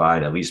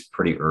specified, at least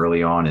pretty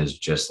early on, is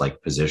just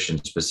like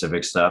position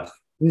specific stuff.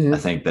 I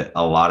think that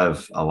a lot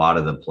of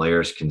the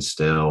players can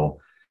still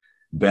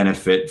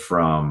benefit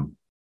from,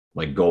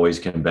 like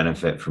goalies can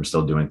benefit from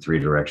still doing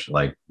 3-direction,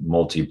 like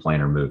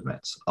multi-planar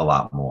movements a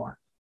lot more.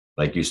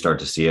 Like you start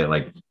to see it,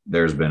 like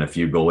there's been a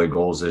few goalie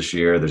goals this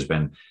year. There's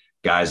been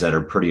guys that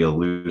are pretty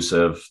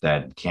elusive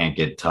that can't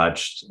get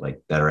touched,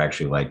 like that are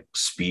actually like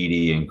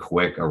speedy and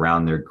quick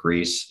around their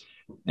crease.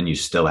 And you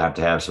still have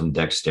to have some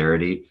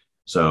dexterity.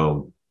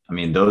 So I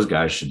mean, those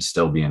guys should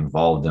still be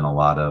involved in a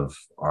lot of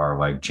our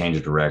like change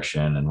of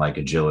direction and like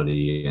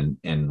agility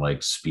and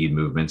like speed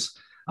movements.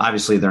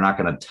 Obviously, they're not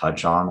going to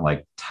touch on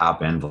like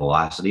top end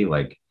velocity,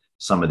 like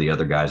some of the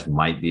other guys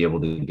might be able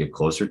to get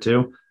closer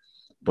to,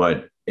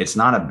 but it's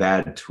not a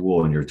bad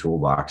tool in your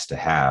toolbox to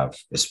have,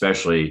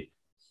 especially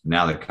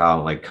now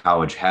that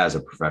college has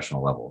a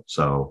professional level.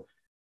 So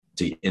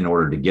in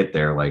order to get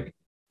there, like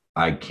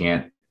I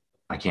can't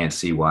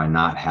see why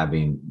not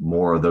having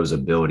more of those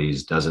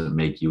abilities doesn't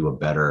make you a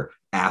better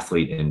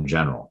athlete in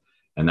general.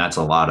 And that's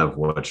a lot of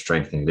what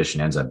strength and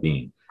conditioning ends up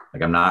being.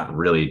 Like I'm not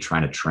really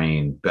trying to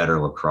train better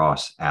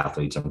lacrosse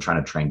athletes. I'm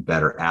trying to train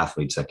better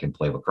athletes that can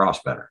play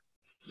lacrosse better.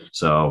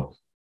 So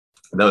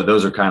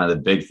those are kind of the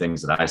big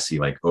things that I see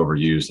like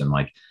overused and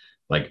like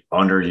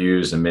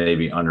underused and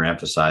maybe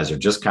underemphasized, or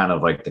just kind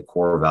of like the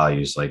core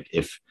values. Like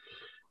if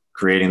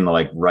creating the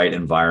like right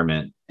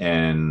environment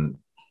and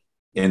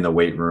in the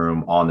weight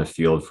room, on the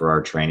field for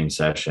our training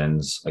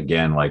sessions.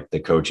 Again, like the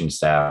coaching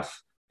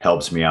staff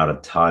helps me out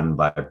a ton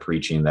by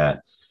preaching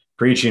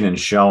and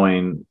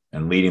showing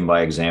and leading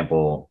by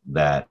example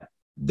that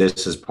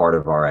this is part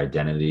of our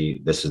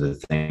identity. This is the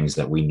things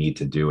that we need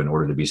to do in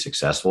order to be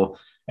successful.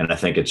 And I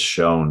think it's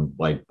shown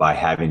like by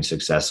having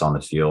success on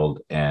the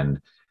field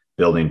and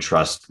building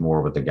trust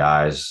more with the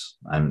guys.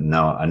 I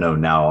know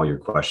now all your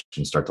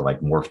questions start to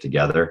like morph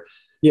together.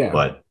 Yeah.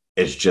 But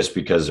it's just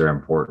because they're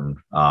important.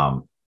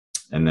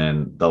 And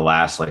then the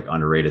last like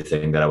underrated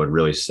thing that I would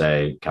really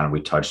say, kind of we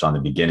touched on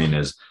the beginning,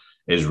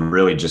 is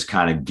really just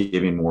kind of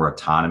giving more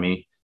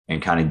autonomy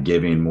and kind of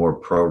giving more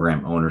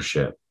program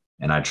ownership.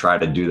 And I try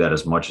to do that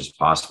as much as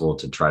possible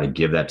to try to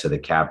give that to the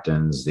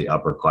captains, the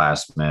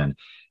upperclassmen,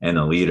 and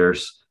the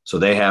leaders, so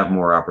they have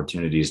more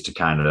opportunities to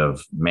kind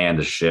of man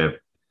the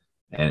ship,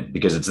 and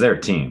because it's their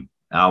team.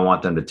 And I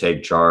want them to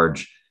take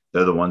charge.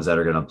 They're the ones that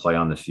are going to play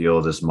on the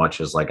field as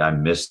much as like I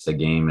missed the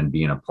game and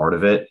being a part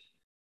of it.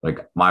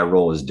 Like my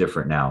role is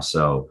different now.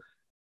 So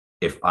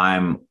if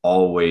I'm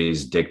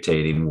always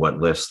dictating what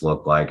lifts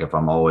look like, if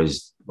I'm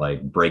always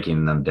like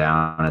breaking them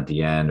down at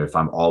the end, or if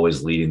I'm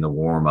always leading the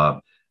warm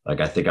up, like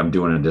I think I'm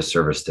doing a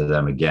disservice to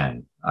them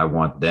again. I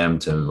want them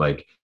to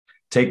like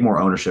take more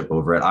ownership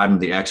over it. I'm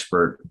the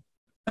expert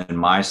in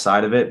my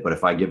side of it, but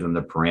if I give them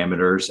the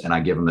parameters and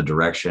I give them the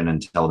direction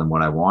and tell them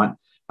what I want,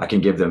 I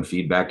can give them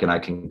feedback and I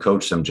can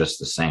coach them just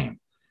the same.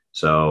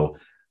 So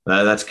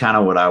that's kind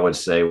of what I would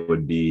say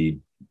would be,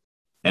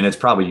 and it's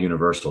probably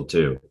universal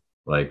too.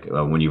 Like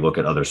when you look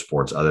at other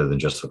sports other than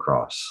just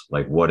lacrosse,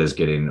 like what is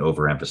getting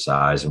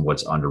overemphasized and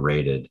what's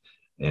underrated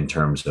in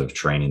terms of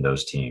training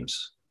those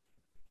teams.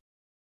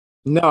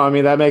 No, I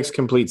mean, that makes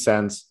complete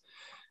sense.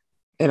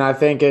 And I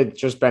think it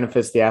just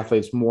benefits the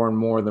athletes more and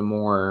more the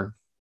more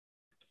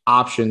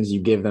options you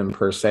give them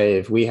per se.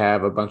 If we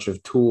have a bunch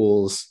of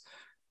tools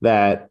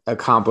that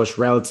accomplish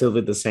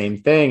relatively the same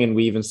thing, and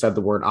we even said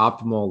the word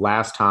optimal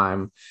last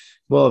time,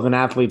 well, if an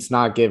athlete's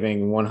not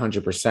giving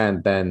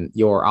 100%, then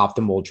your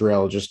optimal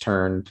drill just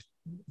turned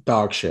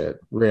dog shit,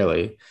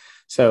 really.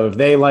 So if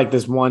they like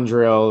this one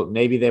drill,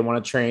 maybe they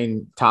want to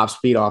train top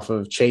speed off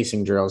of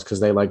chasing drills because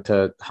they like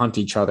to hunt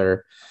each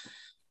other.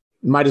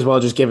 Might as well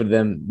just give it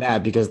them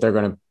that because they're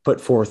going to put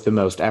forth the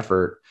most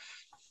effort.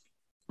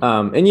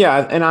 I'm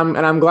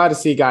glad to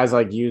see guys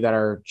like you that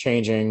are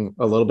changing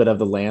a little bit of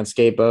the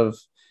landscape of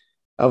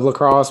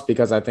lacrosse,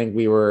 because I think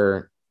we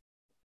were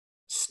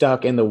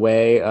stuck in the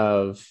way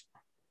of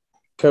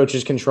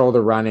coaches control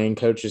the running,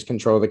 coaches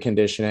control the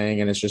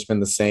conditioning, and it's just been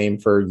the same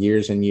for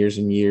years and years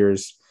and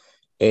years.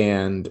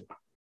 And,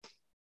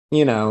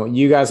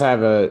 you guys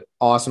have an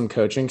awesome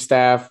coaching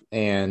staff,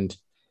 and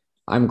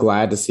I'm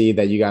glad to see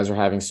that you guys are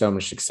having so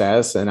much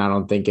success. And I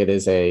don't think it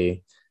is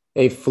a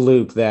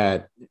fluke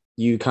that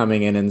you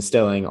coming in and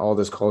instilling all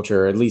this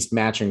culture, at least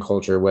matching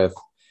culture with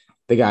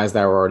the guys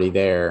that were already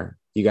there.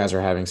 You guys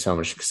are having so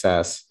much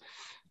success,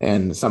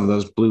 and some of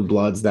those blue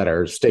bloods that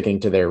are sticking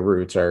to their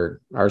roots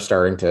are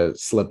starting to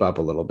slip up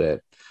a little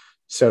bit,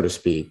 so to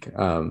speak.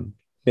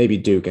 Maybe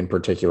Duke in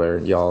particular,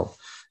 y'all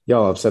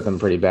upset them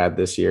pretty bad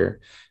this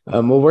year.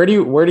 Well, where do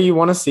you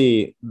want to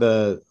see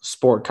the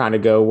sport kind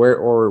of go?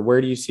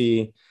 Where do you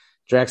see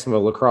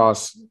Jacksonville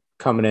lacrosse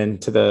coming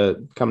into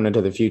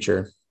the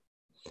future?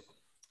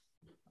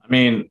 I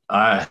mean,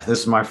 this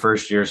is my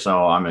first year,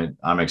 so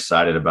I'm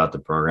excited about the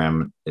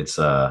program. It's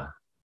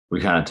we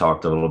kind of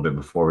talked a little bit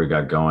before we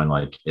got going.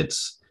 Like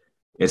it's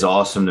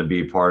awesome to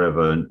be part of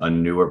a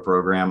newer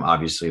program.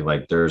 Obviously,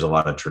 like there's a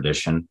lot of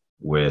tradition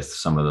with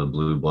some of the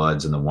blue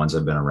bloods and the ones that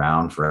have been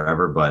around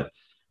forever, but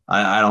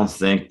I don't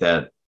think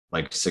that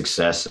like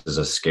success is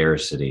a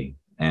scarcity.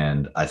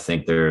 And I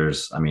think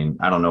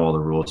I don't know all the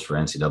rules for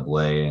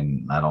NCAA,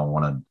 and I don't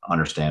want to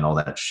understand all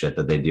that shit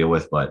that they deal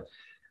with, but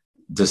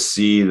to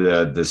see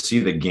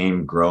the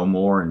game grow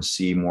more and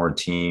see more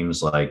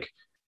teams like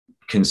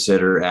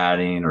consider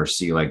adding, or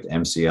see like the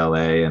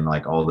MCLA and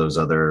like all the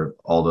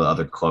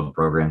other club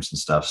programs and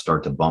stuff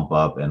start to bump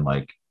up, and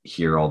like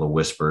hear all the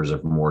whispers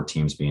of more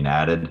teams being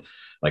added.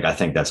 Like, I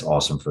think that's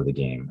awesome for the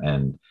game.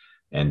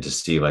 And to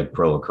see like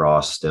pro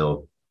lacrosse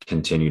still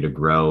continue to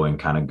grow and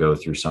kind of go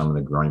through some of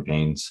the growing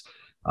pains.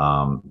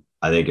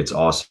 I think it's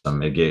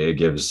awesome. It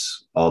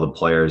gives all the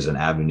players an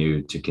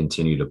avenue to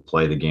continue to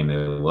play the game they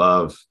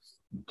love,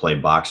 play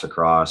box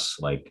lacrosse,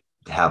 like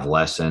have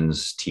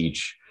lessons,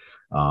 teach,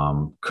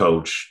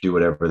 coach, do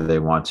whatever they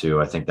want to.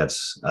 I think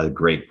that's a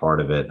great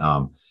part of it.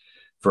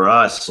 For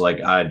us,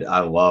 like I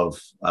love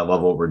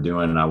what we're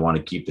doing, and I want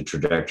to keep the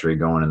trajectory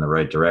going in the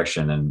right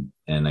direction,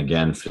 and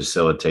again,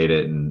 facilitate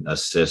it and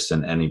assist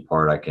in any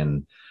part I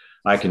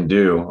can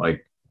do.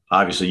 Like,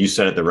 obviously you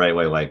said it the right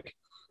way, like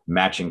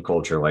matching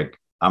culture. Like,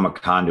 I'm a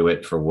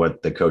conduit for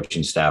what the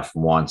coaching staff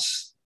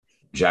wants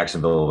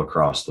Jacksonville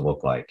lacrosse to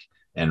look like,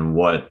 and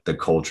what the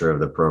culture of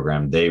the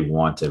program, they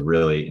want to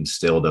really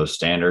instill those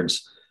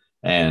standards.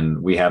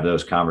 And we have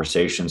those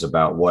conversations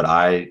about what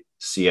I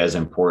see as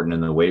important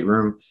in the weight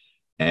room,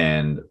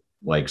 and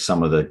like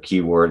some of the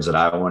keywords that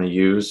I want to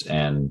use.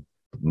 And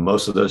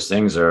most of those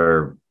things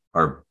are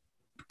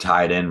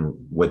tied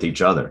in with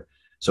each other.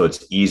 So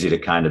it's easy to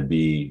kind of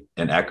be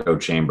an echo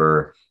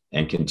chamber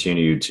and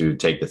continue to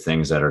take the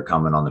things that are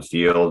coming on the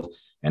field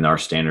and our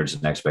standards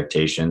and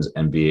expectations,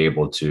 and be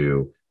able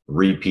to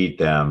repeat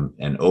them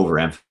and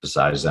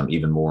overemphasize them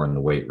even more in the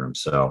weight room.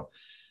 So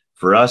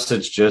for us,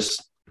 it's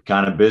just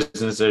kind of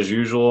business as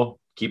usual,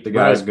 keep the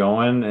guys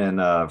going,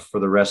 and for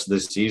the rest of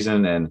this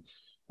season,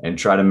 and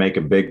try to make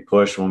a big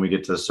push when we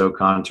get to the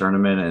SoCon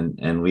tournament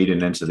and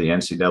leading into the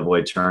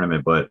NCAA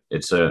tournament. But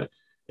it's a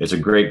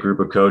great group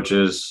of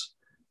coaches.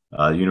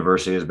 The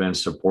university has been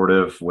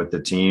supportive with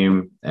the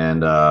team,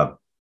 and I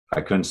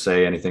couldn't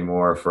say anything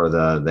more for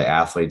the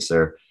athletes.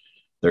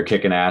 They're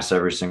kicking ass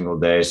every single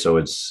day. So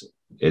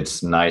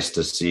it's nice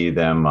to see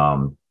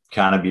them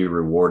kind of be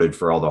rewarded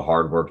for all the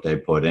hard work they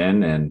put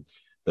in. And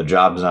the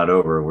job's not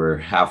over. We're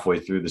halfway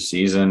through the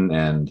season,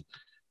 and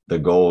the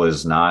goal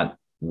is not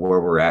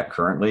where we're at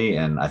currently.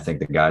 And I think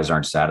the guys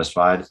aren't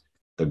satisfied.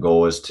 The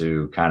goal is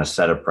to kind of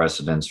set a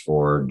precedence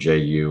for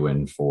JU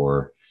and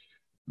for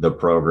the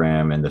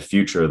program and the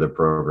future of the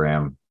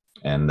program.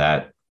 And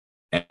that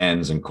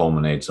ends and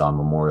culminates on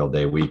Memorial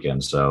Day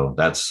weekend. So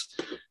that's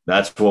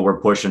what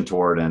we're pushing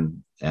toward.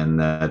 And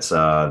that's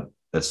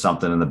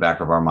something in the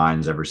back of our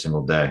minds every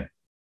single day.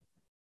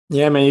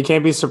 Yeah, man, you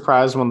can't be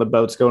surprised when the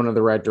boat's going in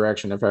the right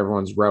direction if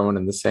everyone's rowing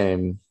in the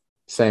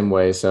same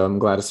way. So I'm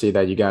glad to see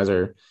that you guys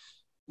are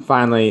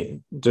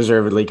finally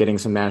deservedly getting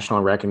some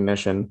national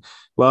recognition.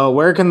 Well,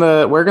 where can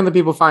the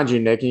people find you,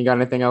 Nick? You got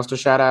anything else to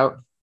shout out?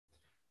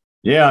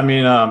 Yeah, I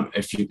mean,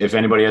 if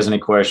anybody has any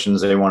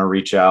questions, they want to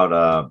reach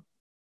out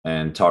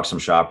and talk some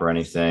shop or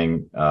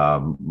anything,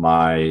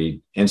 my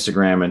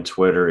Instagram and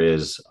Twitter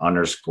is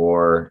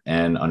 _N_OB.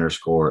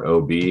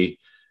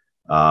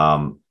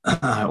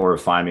 or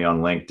find me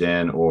on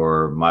LinkedIn,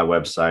 or my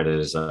website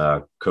is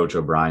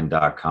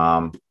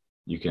coachobrien.com.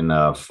 You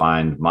can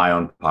find my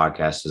own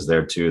podcast is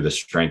there too, The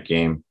Strength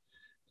Game.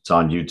 It's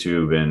on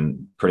YouTube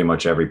and pretty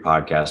much every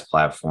podcast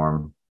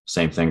platform.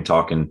 Same thing,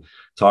 talking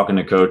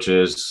to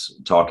coaches,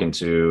 talking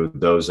to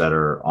those that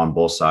are on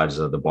both sides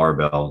of the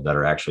barbell that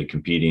are actually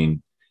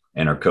competing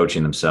and are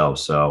coaching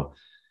themselves. So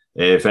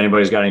if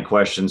anybody's got any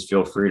questions,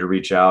 feel free to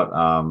reach out.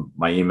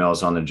 My email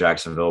is on the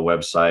Jacksonville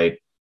website.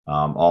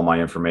 All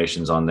my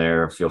information's on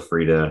there. Feel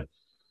free to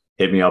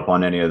hit me up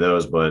on any of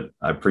those. But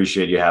I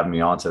appreciate you having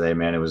me on today,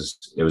 man. It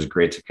was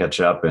great to catch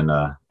up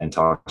and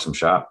talk some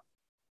shop.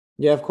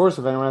 Yeah, of course.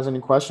 If anyone has any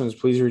questions,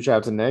 please reach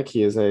out to Nick.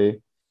 He is a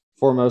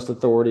foremost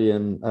authority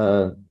in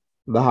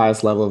the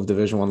highest level of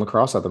Division I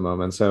lacrosse at the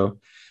moment. So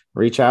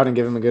reach out and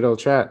give him a good old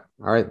chat.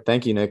 All right.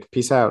 Thank you, Nick.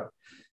 Peace out.